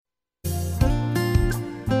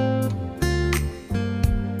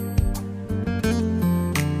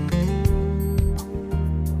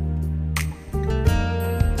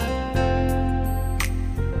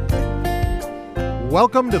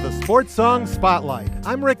Welcome to the Sports Song Spotlight.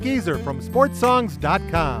 I'm Rick Gieser from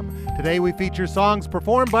SportsSongs.com. Today we feature songs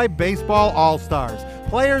performed by baseball all-stars,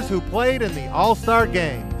 players who played in the All-Star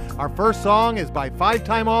Game. Our first song is by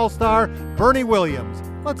five-time All-Star Bernie Williams.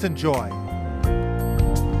 Let's enjoy.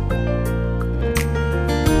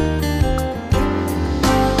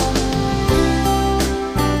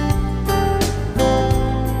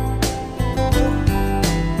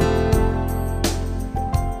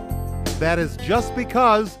 That is Just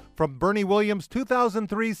Because from Bernie Williams'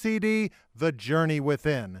 2003 CD, The Journey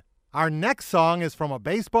Within. Our next song is from a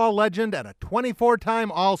baseball legend and a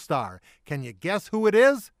 24-time All-Star. Can you guess who it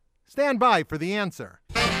is? Stand by for the answer.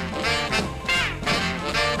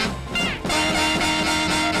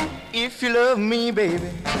 If you love me, baby,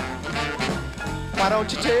 why don't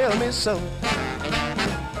you tell me so?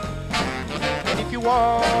 And if you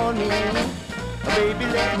want me, baby,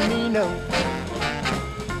 let me know.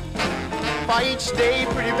 For each day,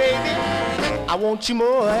 pretty baby, I want you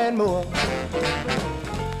more and more.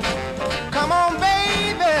 Come on,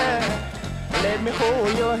 baby, let me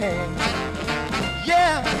hold your hand.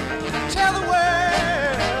 Yeah, tell the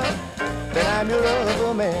world that I'm your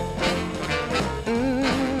lover man.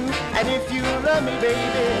 And if you love me,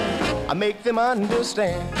 baby, I make them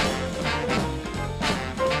understand.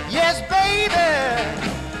 Yes, baby,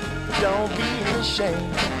 don't be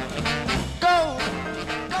ashamed.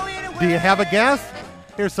 Do you have a guess?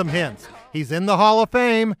 Here's some hints. He's in the Hall of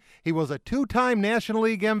Fame. He was a two-time National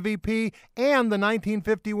League MVP and the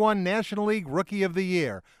 1951 National League Rookie of the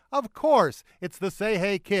Year. Of course, it's the Say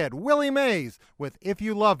Hey Kid, Willie Mays, with If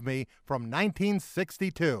You Love Me from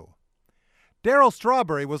 1962. Darryl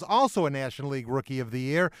Strawberry was also a National League Rookie of the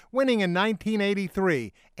Year, winning in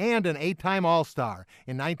 1983, and an 8-time All-Star.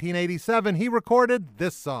 In 1987, he recorded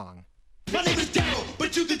this song. My name is Darryl,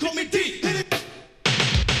 but you can call me D.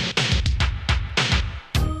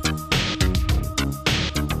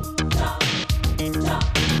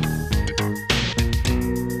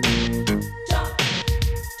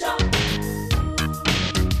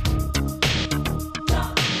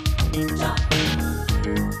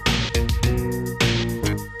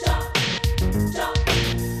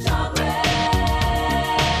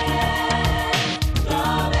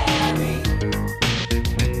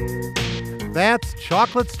 That's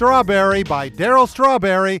Chocolate Strawberry by Darryl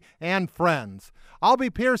Strawberry and Friends.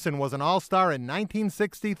 Albie Pearson was an All-Star in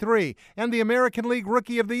 1963 and the American League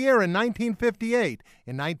Rookie of the Year in 1958.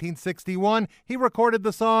 In 1961, he recorded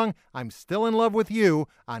the song I'm Still in Love with You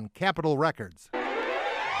on Capitol Records.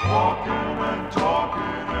 Walking and talking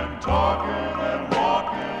and talking and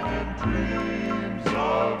walking in dreams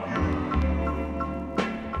of you.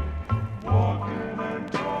 Walking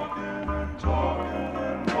and talking and talking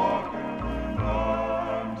and walking and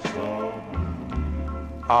I'm so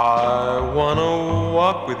blue. I wanna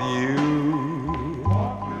walk with you.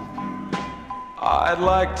 Walk with you, I'd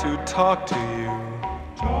like to talk to you.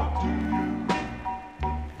 talk to you.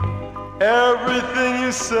 Everything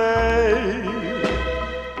you say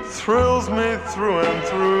thrills me through and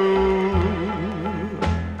through.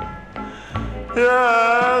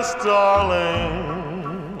 Yes,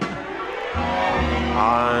 darling,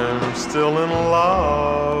 I'm still in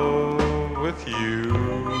love with you.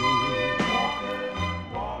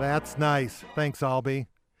 That's nice. Thanks, Albie.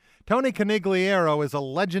 Tony Conigliaro is a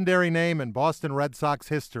legendary name in Boston Red Sox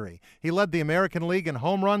history. He led the American League in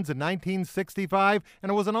home runs in 1965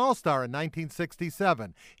 and was an All-Star in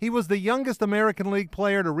 1967. He was the youngest American League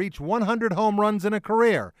player to reach 100 home runs in a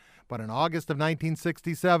career. But in August of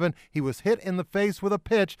 1967, he was hit in the face with a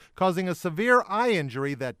pitch, causing a severe eye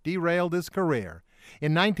injury that derailed his career.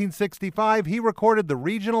 In 1965, he recorded the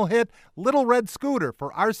regional hit Little Red Scooter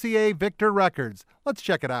for RCA Victor Records. Let's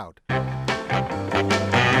check it out.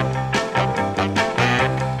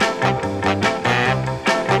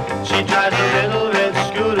 She drives a little red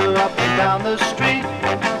scooter up and down the street.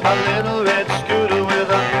 A little red scooter with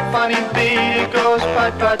a funny beat. It goes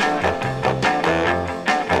putt-putt.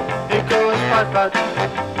 It goes putt-putt.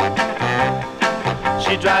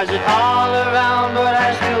 She drives it all around, but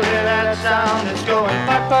I still hear that sound. It's going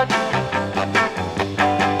putt-putt.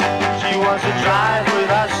 She wants to drive with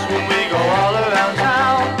us when we go all around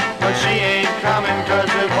town, but she ain't coming 'cause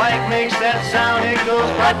her bike makes that sound. It goes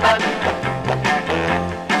putt-putt.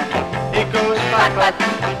 It goes putt-putt.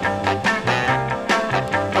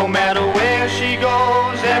 No matter where she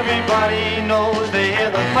goes, everybody knows they hear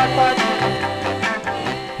the putt-putt.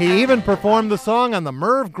 He even performed the song on The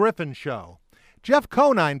Merv Griffin Show. Jeff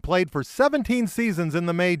Conine played for 17 seasons in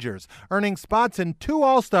the majors, earning spots in 2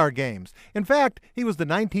 All-Star games. In fact, he was the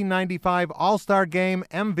 1995 All-Star Game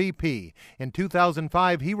MVP. In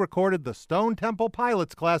 2005, he recorded the Stone Temple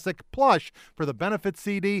Pilots classic Plush for the benefit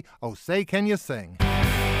CD, Oh Say Can You Sing.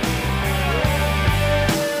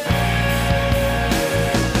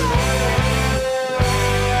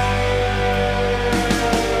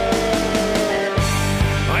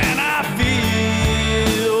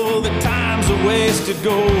 Ways to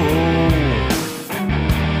go.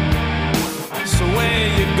 So where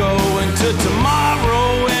you going to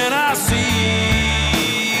tomorrow when I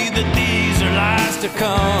see that these are lies to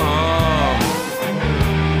come?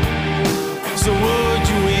 So would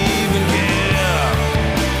you even care?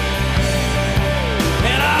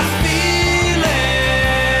 And I feel it.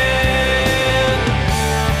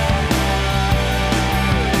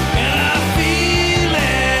 And I feel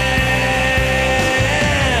it.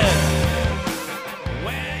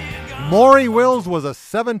 Maury Wills was a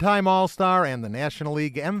 7-time All-Star and the National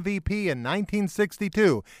League MVP in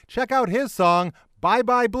 1962. Check out his song, Bye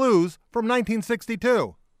Bye Blues, from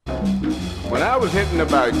 1962. When I was hitting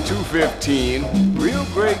about 215, real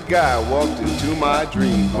great guy walked into my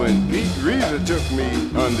dreams. When Pete Gieser took me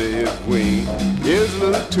under his wing, here's a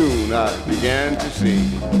little tune I began to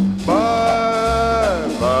sing. Bye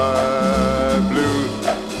bye blues,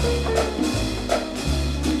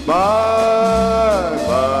 bye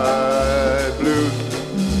bye blues.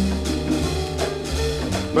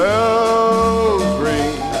 Bells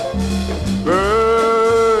ring,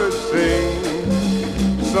 birds sing,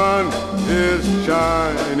 sun is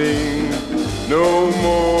shining, no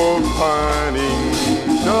more pining,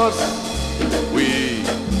 just we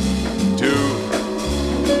two,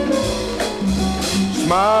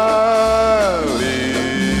 smiling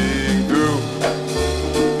through.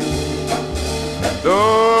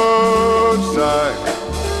 Don't sigh,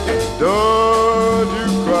 don't you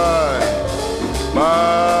cry,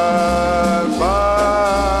 bye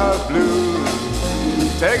bye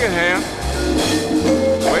blues. Take it, Ham.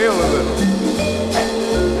 Wail a little.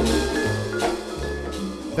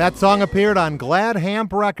 That song appeared on Glad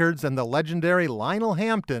Hamp Records, and the legendary Lionel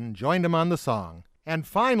Hampton joined him on the song. And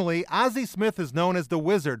finally, Ozzie Smith is known as the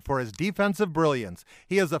Wizard for his defensive brilliance.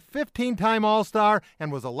 He is a 15-time All-Star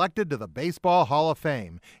and was elected to the Baseball Hall of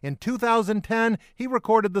Fame. In 2010, he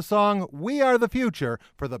recorded the song We Are the Future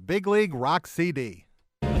for the Big League Rock CD.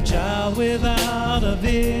 A child without a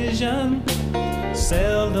vision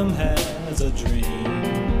seldom has a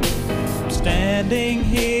dream. Standing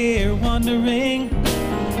here wondering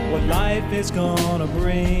what life is gonna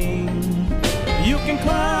bring. You can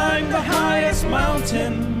climb the highest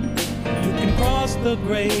mountain, you can cross the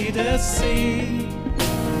greatest sea,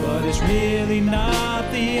 but it's really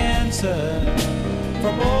not the answer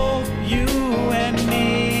for both you and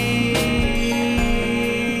me.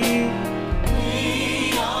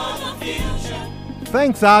 We are the future.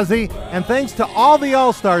 Thanks, Ozzie, and thanks to all the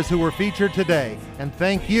All-Stars who were featured today. And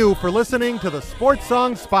thank you for listening to the Sports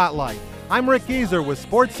Song Spotlight. I'm Rick Gieser with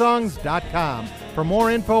SportsSongs.com. For more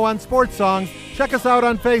info on sports songs, check us out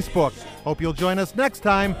on Facebook. Hope you'll join us next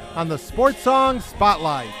time on the Sports Song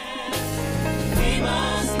Spotlight.